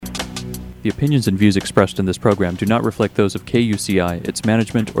The opinions and views expressed in this program do not reflect those of KUCI, its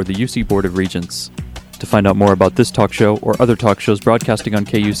management, or the UC Board of Regents. To find out more about this talk show or other talk shows broadcasting on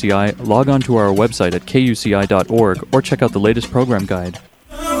KUCI, log on to our website at kuci.org or check out the latest program guide.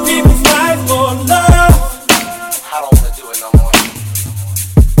 Some people fight for love. I don't want to do it no more.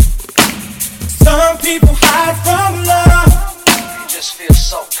 Some people hide from love. It just feels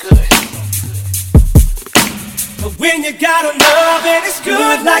so good. But when you gotta love and it's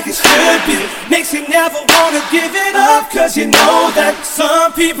good like it should be, makes you never wanna give it up, cause you know that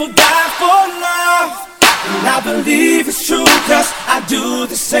some people die for love. And I believe it's true, cause I do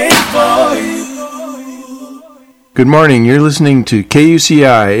the same for you. Good morning. You're listening to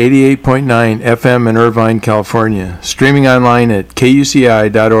KUCI 88.9 FM in Irvine, California, streaming online at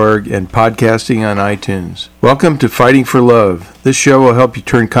kuci.org and podcasting on iTunes. Welcome to Fighting for Love. This show will help you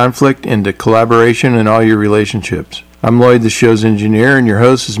turn conflict into collaboration in all your relationships. I'm Lloyd, the show's engineer, and your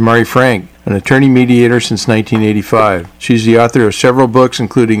host is Mari Frank, an attorney mediator since 1985. She's the author of several books,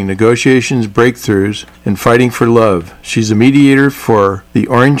 including Negotiations, Breakthroughs, and Fighting for Love. She's a mediator for the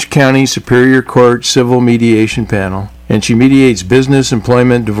Orange County Superior Court Civil Mediation Panel, and she mediates business,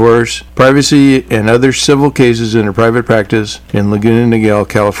 employment, divorce, privacy, and other civil cases in her private practice in Laguna Niguel,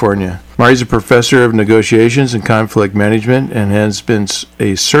 California. Mari's a professor of negotiations and conflict management and has been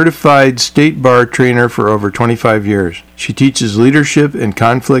a certified state bar trainer for over 25 years. She teaches leadership and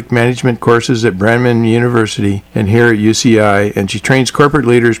conflict management courses at Brandman University and here at UCI, and she trains corporate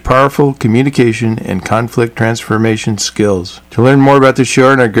leaders powerful communication and conflict transformation skills. To learn more about the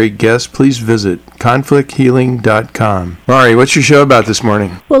show and our great guests, please visit conflicthealing.com. Mari, what's your show about this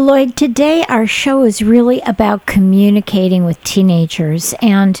morning? Well, Lloyd, today our show is really about communicating with teenagers.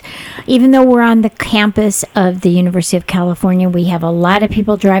 And even though we're on the campus of the University of California, we have a lot of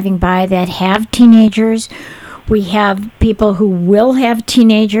people driving by that have teenagers. We have people who will have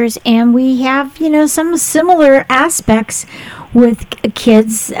teenagers, and we have, some similar aspects with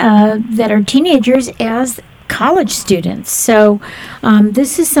kids that are teenagers as college students. So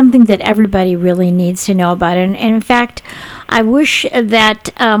this is something that everybody really needs to know about. And in fact, I wish that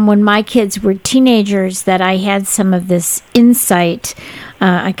when my kids were teenagers that I had some of this insight.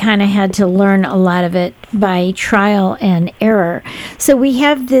 I kind of had to learn a lot of it by trial and error. So we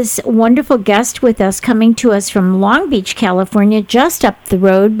have this wonderful guest with us coming to us from Long Beach, California, just up the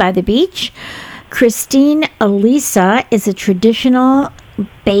road by the beach. Christine Elisa is a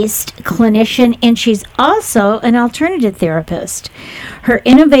traditional-based clinician, and she's also an alternative therapist. Her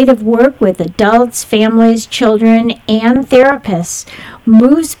innovative work with adults, families, children, and therapists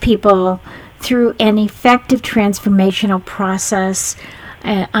moves people through an effective transformational process,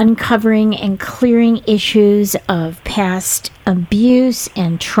 uncovering and clearing issues of past abuse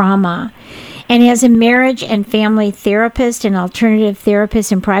and trauma. And as a marriage and family therapist and alternative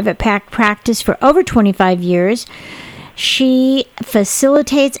therapist in private practice for over 25 years, she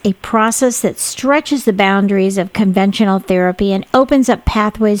facilitates a process that stretches the boundaries of conventional therapy and opens up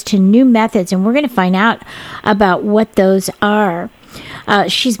pathways to new methods. And we're going to find out about what those are.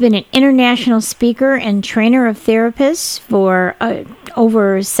 She's been an international speaker and trainer of therapists for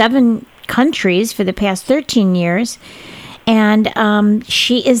over 7 countries for the past 13 years. And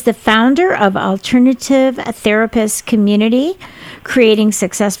she is the founder of Alternative Therapist Community, creating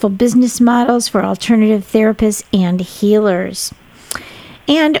successful business models for alternative therapists and healers.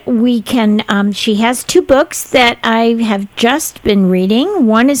 And she has 2 books that I have just been reading.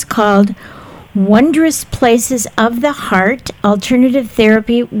 One is called Wondrous Places of the Heart, Alternative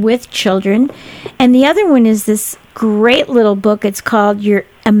Therapy with Children. And the other one is this great little book. It's called Your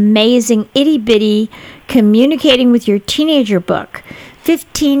Amazing Itty Bitty Communicating with Your Teenager book,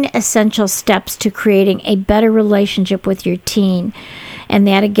 15 Essential Steps to Creating a Better Relationship with Your Teen. And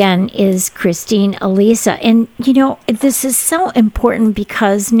that, again, is Christine Elisa. And, this is so important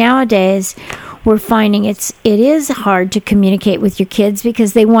because nowadays we're finding it is hard to communicate with your kids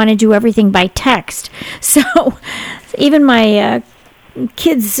because they want to do everything by text. So even my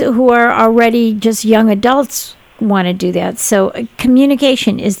kids who are already just young adults want to do that. So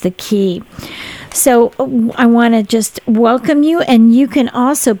communication is the key. So I want to just welcome you. And you can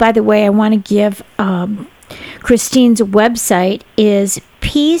also, by the way, I want to give Christine's website is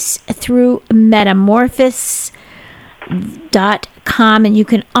peacethroughmetamorphosis.com, and you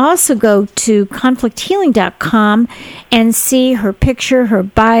can also go to conflicthealing.com and see her picture, her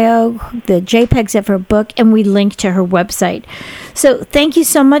bio, the JPEGs of her book, and we link to her website. So thank you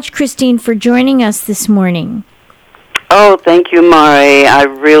so much, Christine, for joining us this morning. Oh, thank you, Mari. I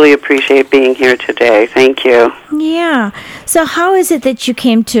really appreciate being here today. Thank you. Yeah. So how is it that you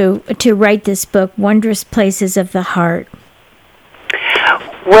came to write this book, Wondrous Places of the Heart?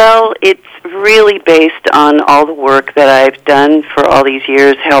 Well, it's really based on all the work that I've done for all these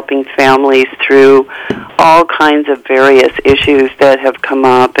years, helping families through all kinds of various issues that have come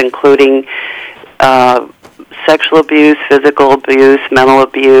up, including sexual abuse, physical abuse, mental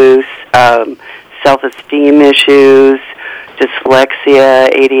abuse, self-esteem issues, dyslexia,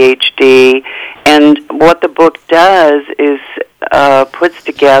 ADHD. And what the book does is puts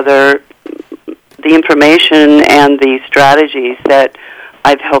together the information and the strategies that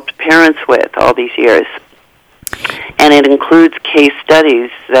I've helped parents with all these years. And it includes case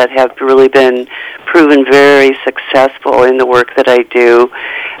studies that have really been proven very successful in the work that I do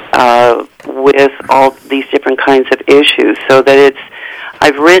with all these different kinds of issues. So that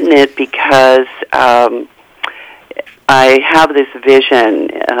I've written it because I have this vision,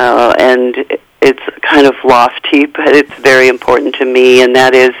 and it's kind of lofty, but it's very important to me, and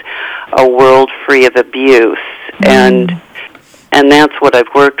that is a world free of abuse. And that's what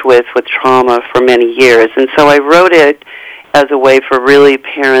I've worked with trauma for many years. And so I wrote it as a way for really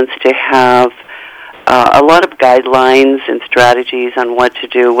parents to have a lot of guidelines and strategies on what to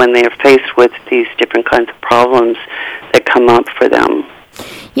do when they are faced with these different kinds of problems that come up for them.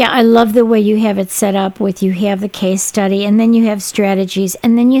 Yeah, I love the way you have it set up with you have the case study, and then you have strategies,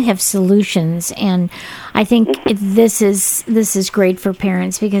 and then you have solutions. And I think this is great for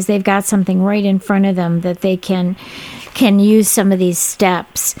parents because they've got something right in front of them that they can use some of these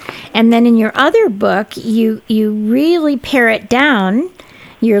steps. And then in your other book, you really pare it down.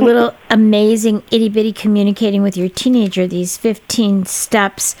 Your little amazing itty-bitty communicating with your teenager, these 15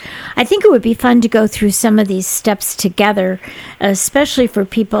 steps. I think it would be fun to go through some of these steps together, especially for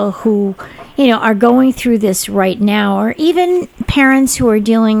people who, are going through this right now, or even parents who are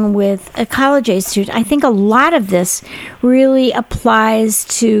dealing with a college-age student. I think a lot of this really applies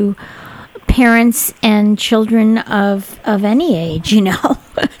to parents and children of any age, Yeah,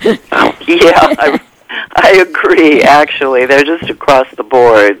 I agree, actually. They're just across the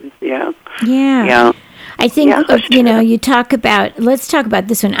board. Yeah. I think, you talk about, let's talk about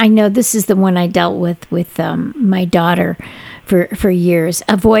this one. I know this is the one I dealt with my daughter for years.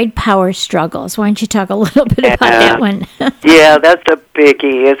 Avoid power struggles. Why don't you talk a little bit about that one? Yeah, that's a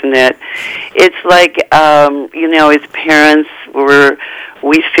biggie, isn't it? It's like, as parents,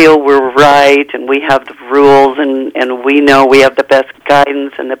 we feel we're right and we have the rules and we know we have the best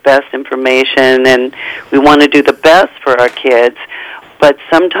guidance and the best information and we want to do the best for our kids, but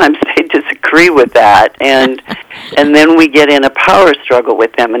sometimes they disagree with that and then we get in a power struggle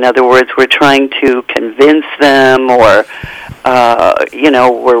with them. In other words, we're trying to convince them or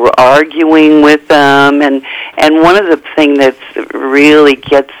we're arguing with them and one of the things that really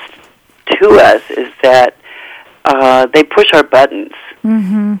gets to us is that they push our buttons.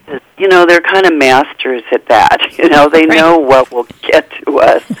 Mm-hmm. They're kind of masters at that. They know what will get to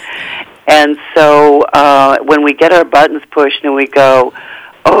us. And so when we get our buttons pushed and we go,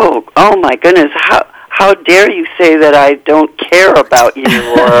 oh my goodness, how dare you say that I don't care about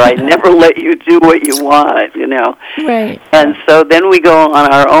you or I never let you do what you want, Right. And so then we go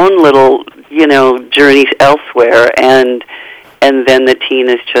on our own little, journeys elsewhere and then the teen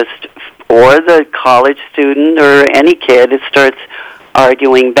is just, or the college student or any kid, it starts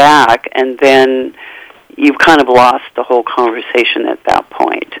arguing back, and then you've kind of lost the whole conversation at that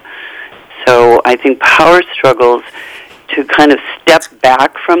point. So I think power struggles, to kind of step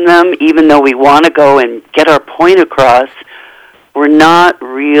back from them, even though we want to go and get our point across, we're not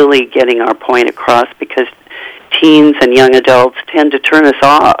really getting our point across because teens and young adults tend to turn us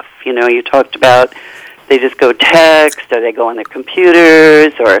off. You talked about they just go text or they go on their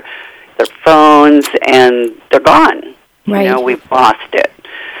computers or their phones and they're gone. Right. We've lost it.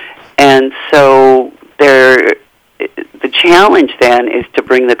 And so the challenge then is to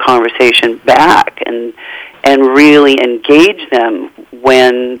bring the conversation back and really engage them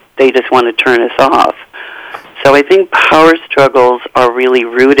when they just want to turn us off. So I think power struggles are really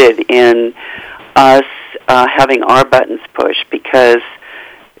rooted in us having our buttons pushed because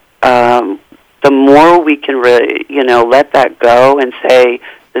the more we can let that go and say,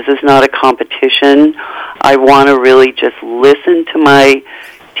 this is not a competition. I want to really just listen to my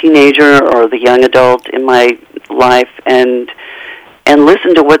teenager or the young adult in my life and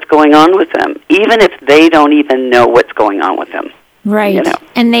listen to what's going on with them, even if they don't even know what's going on with them. Right.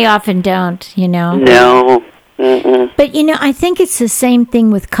 And they often don't, No. Mm-mm. But, I think it's the same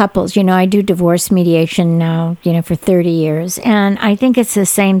thing with couples. I do divorce mediation now, for 30 years. And I think it's the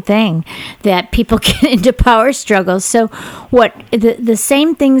same thing that people get into power struggles. So the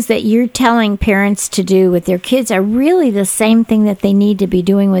same things that you're telling parents to do with their kids are really the same thing that they need to be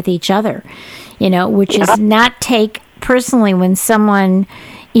doing with each other, which is not take personally when someone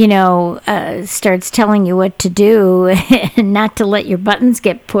starts telling you what to do and not to let your buttons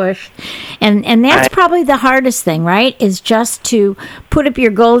get pushed. And that's probably the hardest thing, right? Is just to put up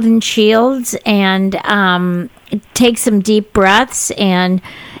your golden shields and take some deep breaths and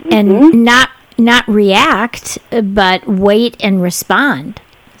not react, but wait and respond.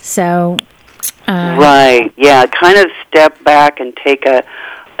 So right, yeah, kind of step back and take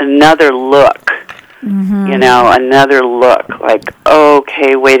another look. Another look. Like,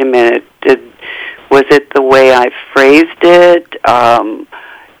 okay, wait a minute. Was it the way I phrased it? How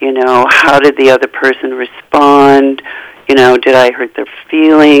did the other person respond? Did I hurt their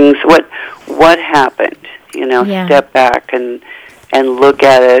feelings? What happened? Step back and look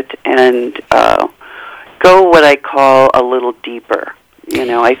at it and go what I call a little deeper.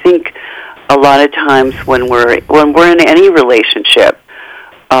 I think a lot of times when we're in any relationship,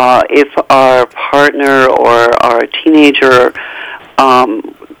 if our partner or our teenager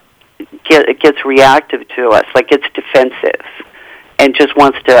gets reactive to us, like gets defensive, and just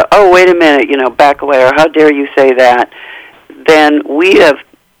wants to, oh, wait a minute, back away, or how dare you say that, then we have,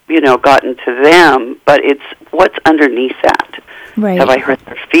 gotten to them, but it's what's underneath that. Right. Have I hurt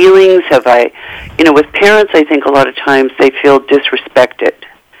their feelings? Have I, with parents, I think a lot of times they feel disrespected.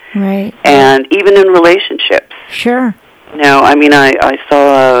 Right. And even in relationships. Sure. I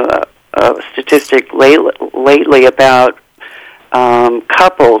saw a statistic lately about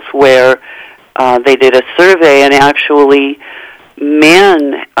couples where they did a survey, and actually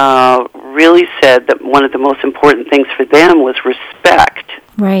men really said that one of the most important things for them was respect.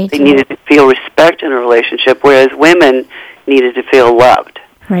 Right. They needed to feel respect in a relationship, whereas women needed to feel loved.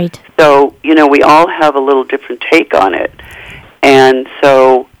 Right. So, we all have a little different take on it. And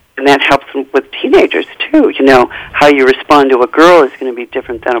that helps with teenagers, too. How you respond to a girl is going to be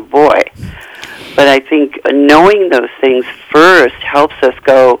different than a boy. But I think knowing those things first helps us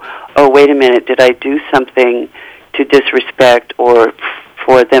go, oh, wait a minute, did I do something to disrespect or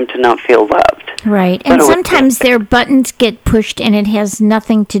for them to not feel loved? Right. And sometimes their buttons get pushed and it has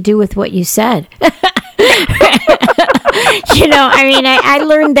nothing to do with what you said. I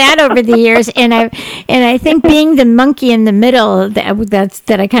learned that over the years, and I think being the monkey in the middle,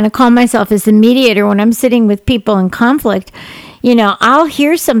 that I kind of call myself as the mediator when I'm sitting with people in conflict. I'll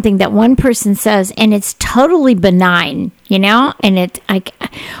hear something that one person says, and it's totally benign,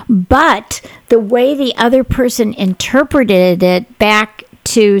 but the way the other person interpreted it back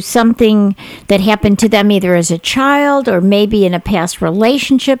to something that happened to them either as a child or maybe in a past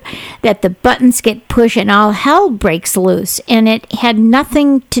relationship, that the buttons get pushed and all hell breaks loose, and it had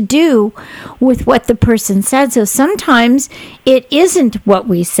nothing to do with what the person said. So sometimes it isn't what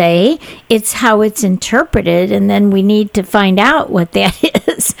we say, it's how it's interpreted, and then we need to find out what that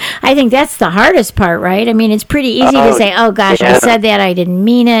is. I think that's the hardest part, right? It's pretty easy to say, oh gosh, I said that, I didn't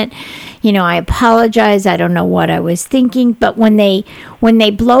mean it. I apologize, I don't know what I was thinking. But when they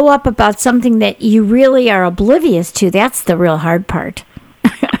blow up about something that you really are oblivious to, that's the real hard part.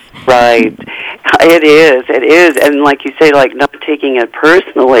 Right. It is. And like you say, like not taking it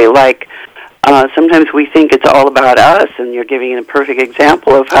personally, like sometimes we think it's all about us, and you're giving a perfect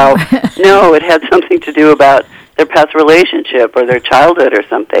example of how, no, it had something to do about their past relationship or their childhood or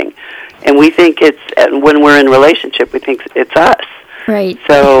something. And we think when we're in a relationship, we think it's us. Right.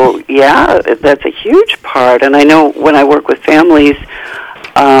 So, yeah, that's a huge part. And I know when I work with families,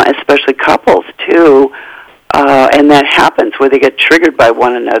 especially couples, too, and that happens where they get triggered by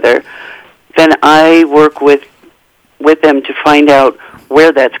one another, then I work with them to find out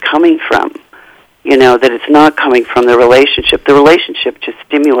where that's coming from. That it's not coming from the relationship. The relationship just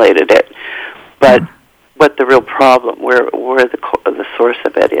stimulated it. But what the real problem, where the source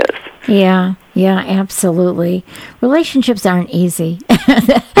of it is. Yeah, absolutely. Relationships aren't easy.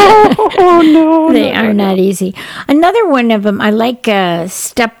 No. They are not easy. Another one of them, I like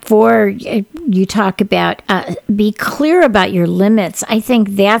step 4, you talk about be clear about your limits. I think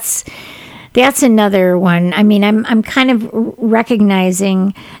that's another one. I'm kind of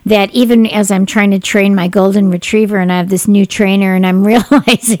recognizing that even as I'm trying to train my golden retriever, and I have this new trainer, and I'm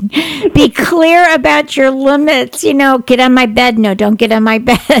realizing, be clear about your limits. Get on my bed. No, don't get on my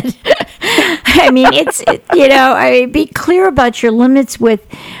bed. Be clear about your limits with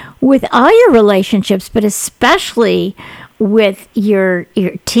all your relationships, but especially with your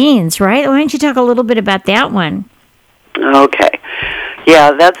teens, right? Why don't you talk a little bit about that one? Okay.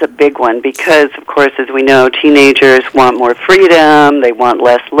 Yeah, that's a big one because, of course, as we know, teenagers want more freedom, they want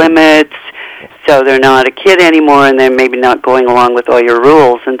less limits, so they're not a kid anymore, and they're maybe not going along with all your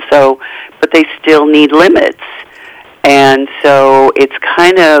rules, but they still need limits. And so it's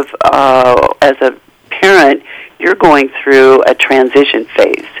kind of, as a parent, you're going through a transition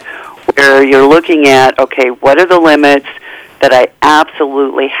phase where you're looking at, okay, what are the limits that I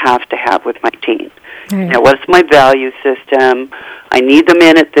absolutely have to have with my teen? Right. Now, what's my value system? I need them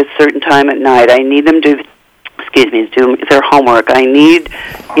in at this certain time at night. I need them to do their homework. I need,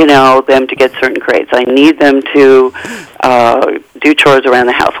 them to get certain grades. I need them to do chores around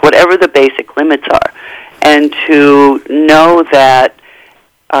the house, whatever the basic limits are. And to know that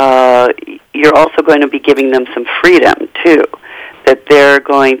you're also going to be giving them some freedom, too, that they're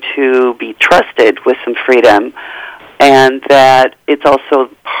going to be trusted with some freedom, and that it's also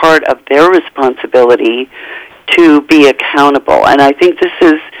part of their responsibility to be accountable. And I think this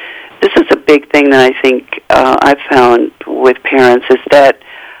is a big thing that I think I've found with parents is that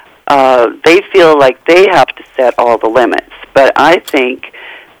they feel like they have to set all the limits. But I think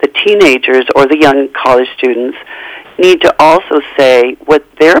the teenagers or the young college students need to also say what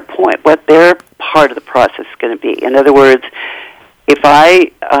their part of the process is going to be. In other words, if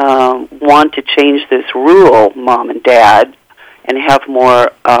I want to change this rule, Mom and Dad, and have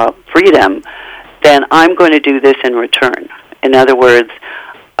more freedom, then I'm going to do this in return. In other words,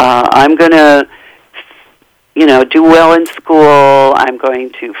 I'm going to, do well in school. I'm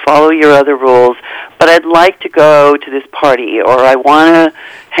going to follow your other rules, but I'd like to go to this party, or I want to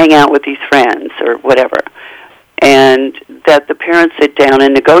hang out with these friends, or whatever. And that the parents sit down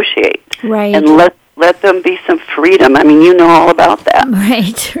and negotiate, right, and let them be some freedom. I mean, you know all about that,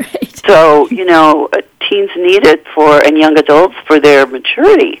 right. So teens need it and young adults for their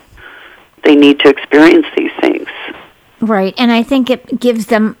maturity. They need to experience these things. Right, and I think it gives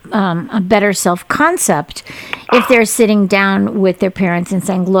them a better self-concept if they're sitting down with their parents and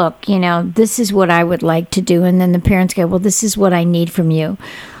saying, look, this is what I would like to do. And then the parents go, well, this is what I need from you.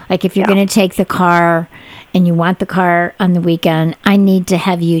 Like if you're going to take the car and you want the car on the weekend, I need to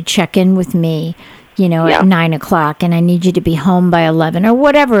have you check in with me, at 9 o'clock, and I need you to be home by 11 or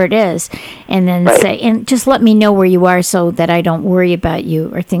whatever it is. And then say, and just let me know where you are so that I don't worry about you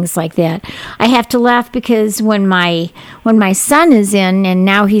or things like that. I have to laugh because when my son is in, and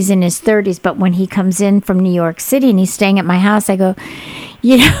now he's in his 30s, but when he comes in from New York City and he's staying at my house, I go,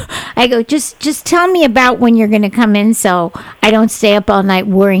 just tell me about when you're going to come in so I don't stay up all night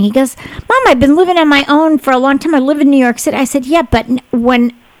worrying. He goes, Mom, I've been living on my own for a long time. I live in New York City. I said, yeah, but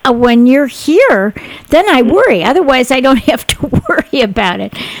when you're here, then I worry. Otherwise, I don't have to worry about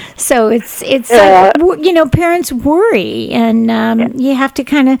it. So it's parents worry, and you have to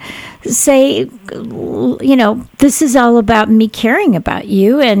kind of say, this is all about me caring about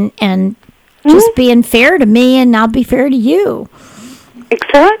you, and just being fair to me, and I'll be fair to you.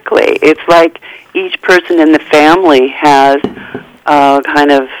 Exactly. It's like each person in the family has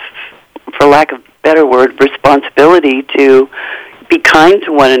kind of, for lack of a better word, responsibility to be kind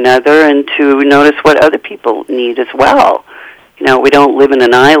to one another and to notice what other people need as well. We don't live in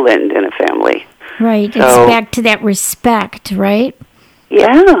an island in a family. Right. So, it's back to that respect, right?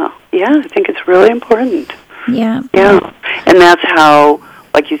 Yeah. I think it's really important. Yeah. Yeah. And that's how,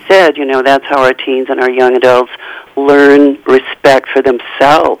 like you said, that's how our teens and our young adults learn respect for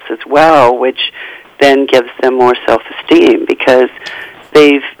themselves as well, which then gives them more self-esteem because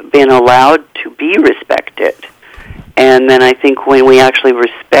they've been allowed to be respected. And then I think when we actually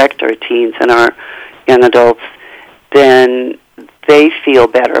respect our teens and our young adults, then they feel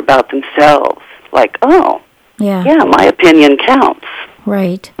better about themselves. Like, yeah, my opinion counts.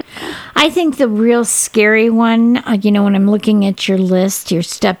 Right. I think the real scary one, when I'm looking at your list, your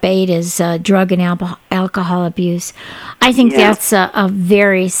step 8 is drug and alcohol abuse. I think that's a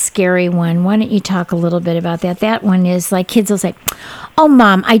very scary one. Why don't you talk a little bit about that? That one is like kids will say, oh,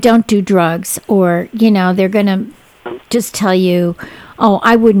 Mom, I don't do drugs. Or, they're going to just tell you, oh,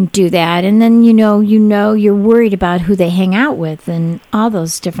 I wouldn't do that. And then, you're worried about who they hang out with and all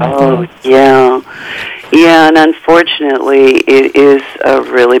those different things. Yeah, and unfortunately, it is a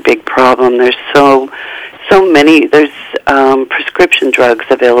really big problem. There's so many. There's prescription drugs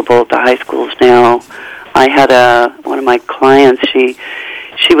available at the high schools now. I had one of my clients.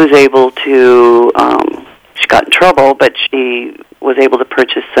 She was able to. She got in trouble, but she was able to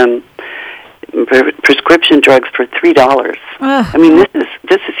purchase some prescription drugs for $3. I mean,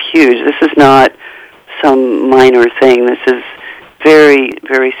 this is huge. This is not some minor thing. This is very,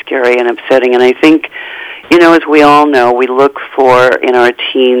 very scary and upsetting. And I think, as we all know, we look for in our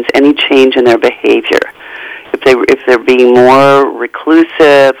teens any change in their behavior. If they're being more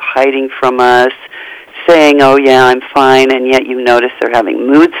reclusive, hiding from us, saying, "Oh yeah, I'm fine," and yet you notice they're having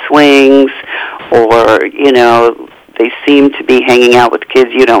mood swings, or they seem to be hanging out with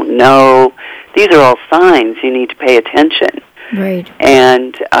kids you don't know. These are all signs you need to pay attention. Right.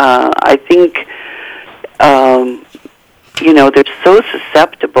 And I think they're so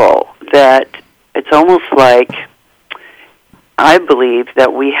susceptible that it's almost like, I believe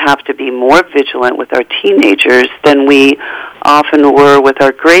that we have to be more vigilant with our teenagers than we often were with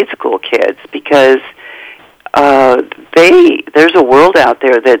our grade school kids, because there's a world out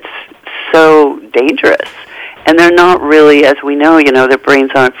there that's so dangerous, and they're not really, as we know, their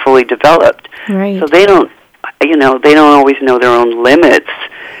brains aren't fully developed. Right. So they don't always know their own limits,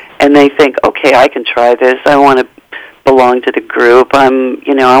 and they think, okay, I can try this. I want to belong to the group. I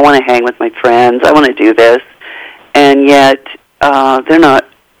want to hang with my friends. I want to do this. And yet, they're not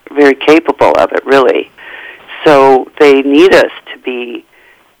very capable of it, really. So they need us to be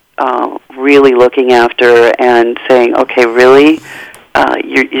really looking after and saying, okay, really,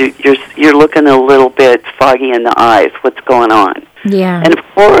 you're looking a little bit foggy in the eyes. What's going on? Yeah. And of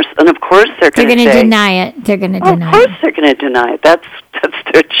course, they're going to deny it. They're going to deny it. Of course, they're going to deny it. That's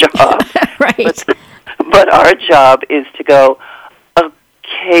their job. Right. But our job is to go,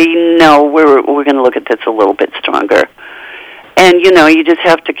 okay, no, we're going to look at this a little bit stronger. And, you just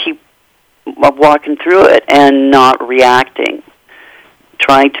have to keep walking through it and not reacting.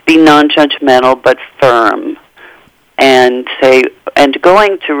 Trying to be non-judgmental but firm. And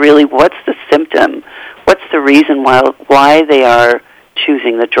going to really, what's the symptom? What's the reason why they are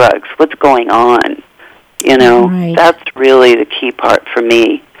choosing the drugs? What's going on? Right. That's really the key part for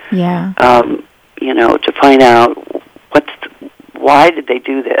me. Yeah. To find out why did they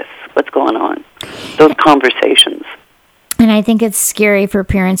do this? What's going on? Those conversations. And I think it's scary for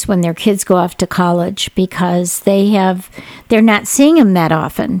parents when their kids go off to college, because they're not seeing them that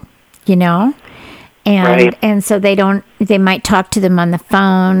often, and right. and so they might talk to them on the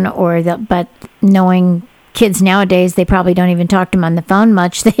phone, but knowing kids nowadays, they probably don't even talk to them on the phone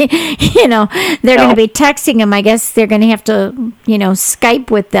much. They're going to be texting them. I guess they're going to have to,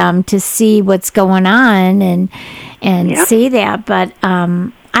 Skype with them to see what's going on and yeah. see that. But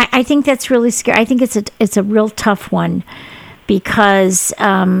I think that's really scary. I think it's a real tough one, because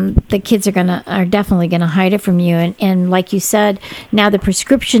the kids are definitely gonna hide it from you. And like you said, now the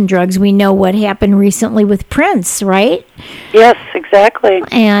prescription drugs, we know what happened recently with Prince, right? Yes, exactly.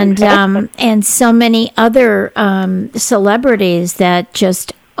 And and so many other celebrities that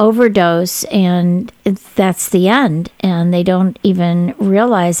just overdose, and that's the end, and they don't even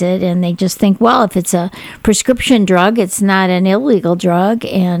realize it, and they just think, well, if it's a prescription drug, it's not an illegal drug,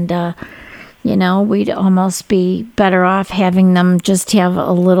 and we'd almost be better off having them just have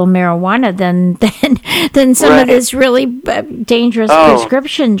a little marijuana than some right. of this really dangerous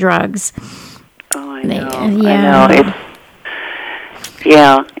prescription drugs. Oh, I know. Yeah. I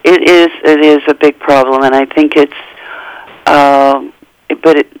know. It is a big problem, and I think it's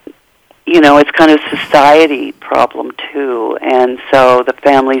it's kind of a society problem too, and so the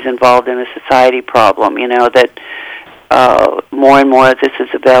family's involved in a society problem. That more and more of this is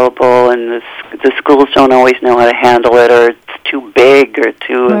available, and the schools don't always know how to handle it, or it's too big or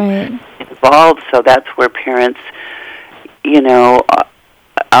too right. involved. So that's where parents,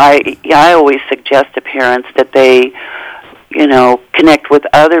 I always suggest to parents that they, connect with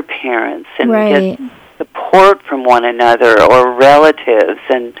other parents and right. get support from one another or relatives,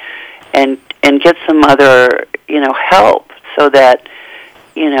 and get some other help, so that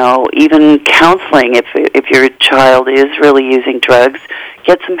even counseling, if your child is really using drugs,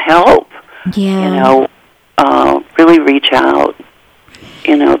 get some help. Yeah. Really reach out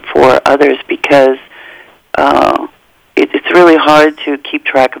for others, because it's really hard to keep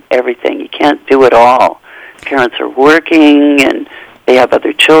track of everything. You can't do it all. Parents are working and they have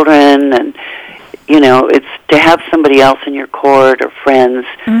other children, and it's to have somebody else in your court or friends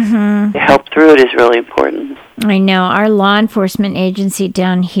mm-hmm. to help through it is really important. I know. Our law enforcement agency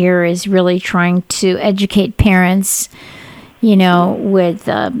down here is really trying to educate parents, with,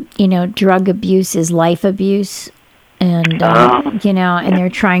 drug abuse is life abuse. And, and they're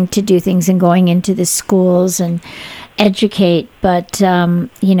trying to do things and going into the schools and educate. But,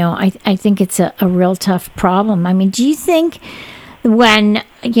 I think it's a real tough problem. I mean, do you think when,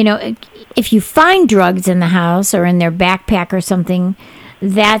 if you find drugs in the house or in their backpack or something,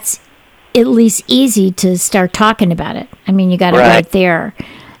 that's at least easy to start talking about it? I mean, you got it right there.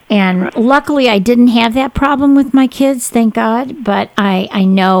 And luckily, I didn't have that problem with my kids, thank God. But I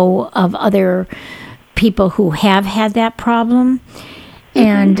know of other people who have had that problem.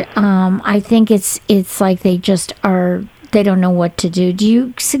 And I think it's like they just they don't know what to do. Do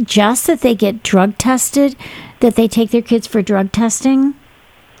you suggest that they get drug tested, that they take their kids for drug testing?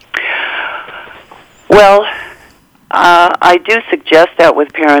 Well, I do suggest that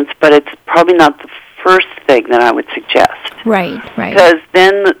with parents, but it's probably not the first thing that I would suggest. Right. Because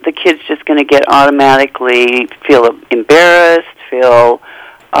then the kid's just going to get automatically feel embarrassed,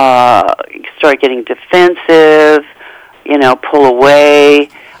 start getting defensive, pull away.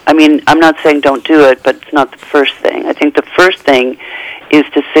 I mean, I'm not saying don't do it, but it's not the first thing. I think the first thing is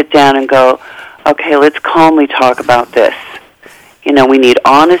to sit down and go, okay, let's calmly talk about this. We need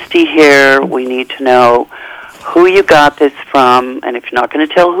honesty here. We need to know who you got this from, and if you're not going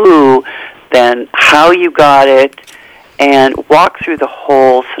to tell who, then how you got it, and walk through the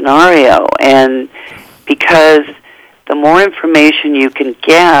whole scenario. And because the more information you can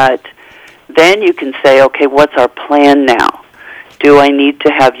get, then you can say, okay, what's our plan now? Do I need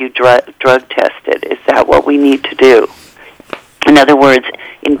to have you drug tested? Is that what we need to do? In other words,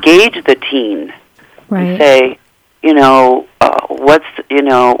 engage the teen. Right. And say,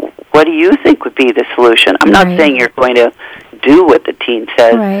 what do you think would be the solution? I'm not saying you're going to do what the teen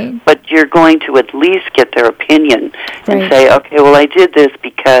says, but you're going to at least get their opinion and say, okay, well, I did this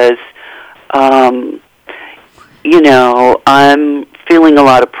because, I'm feeling a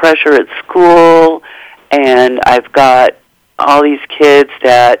lot of pressure at school, and I've got all these kids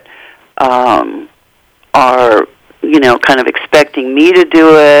that are, kind of expecting me to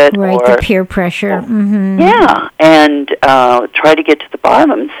do it. Right, or, the peer pressure. Mm-hmm. Yeah, and try to get to the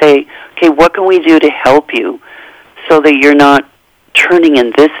bottom and say, okay, what can we do to help you so that you're not turning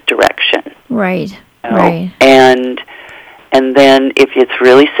in this direction? Right, right. And then if it's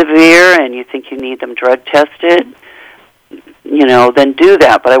really severe and you think you need them drug tested, then do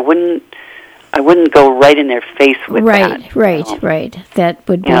that. But I wouldn't go right in their face with that. Right. That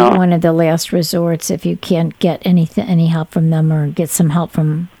would be one of the last resorts if you can't get any help from them or get some help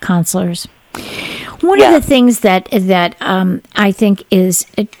from counselors. One of the things that I think is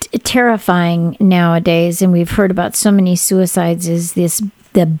terrifying nowadays, and we've heard about so many suicides, is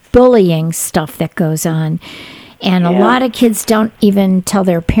the bullying stuff that goes on, and a lot of kids don't even tell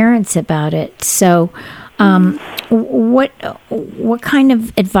their parents about it. So. What kind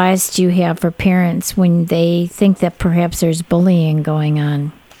of advice do you have for parents when they think that perhaps there's bullying going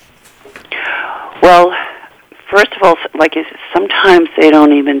on? Well, first of all, like you said, sometimes they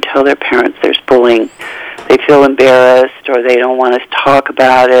don't even tell their parents there's bullying. They feel embarrassed, or they don't want to talk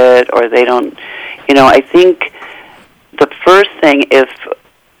about it, or they don't. I think the first thing, if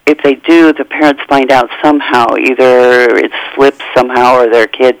they do, the parents find out somehow. Either it slips somehow, or their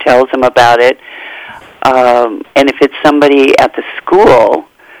kid tells them about it. And if it's somebody at the school,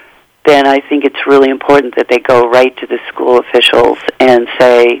 then I think it's really important that they go right to the school officials and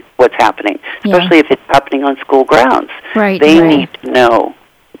say what's happening, especially if it's happening on school grounds. They need to know.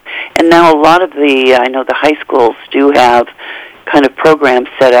 And now a lot of I know the high schools do have kind of programs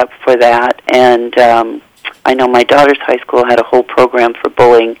set up for that, and I know my daughter's high school had a whole program for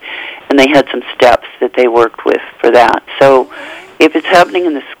bullying, and they had some steps that they worked with for that. So if it's happening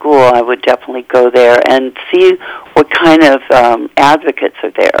in the school, I would definitely go there and see what kind of advocates are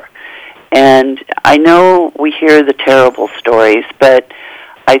there. And I know we hear the terrible stories, but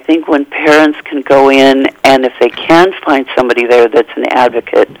I think when parents can go in, and if they can find somebody there that's an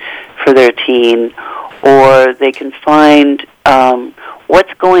advocate for their teen, or they can find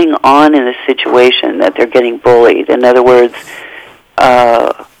what's going on in the situation that they're getting bullied. In other words,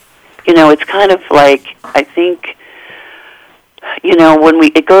 it's kind of like, I think, when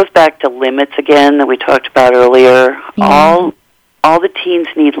it goes back to limits again that we talked about earlier. All the teens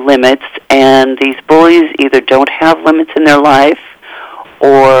need limits, and these bullies either don't have limits in their life,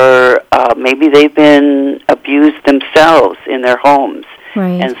 or maybe they've been abused themselves in their homes,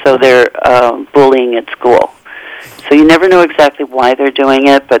 and so they're bullying at school. So you never know exactly why they're doing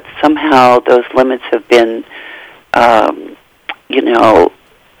it, but somehow those limits have been,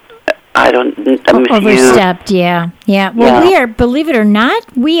 overstepped. Yeah. Well, we are, believe it or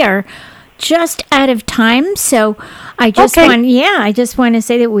not, we are just out of time. So I just want to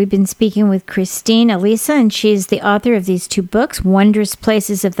say that we've been speaking with Christine Elisa, and she's the author of these two books, Wondrous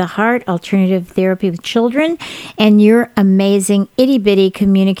Places of the Heart, Alternative Therapy with Children, and your amazing Itty Bitty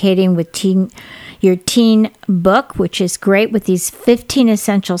Communicating with your teen book, which is great, with these 15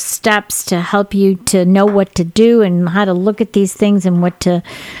 essential steps to help you to know what to do and how to look at these things and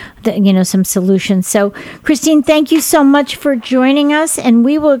some solutions. So, Christine, thank you so much for joining us, and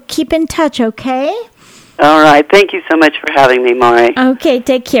we will keep in touch, okay? All right. Thank you so much for having me, Maury. Okay,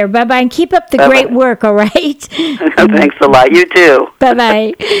 take care. Bye-bye, and keep up the great work, all right? Thanks a lot. You too.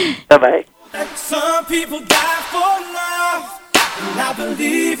 Bye-bye. Bye-bye. Some people die for love, and I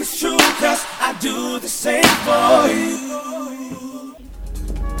believe it's true, 'cause I do the same for you.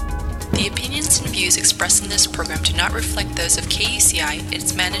 The opinions thoughts and views expressed in this program do not reflect those of KUCI,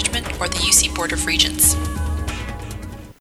 its management, or the UC Board of Regents.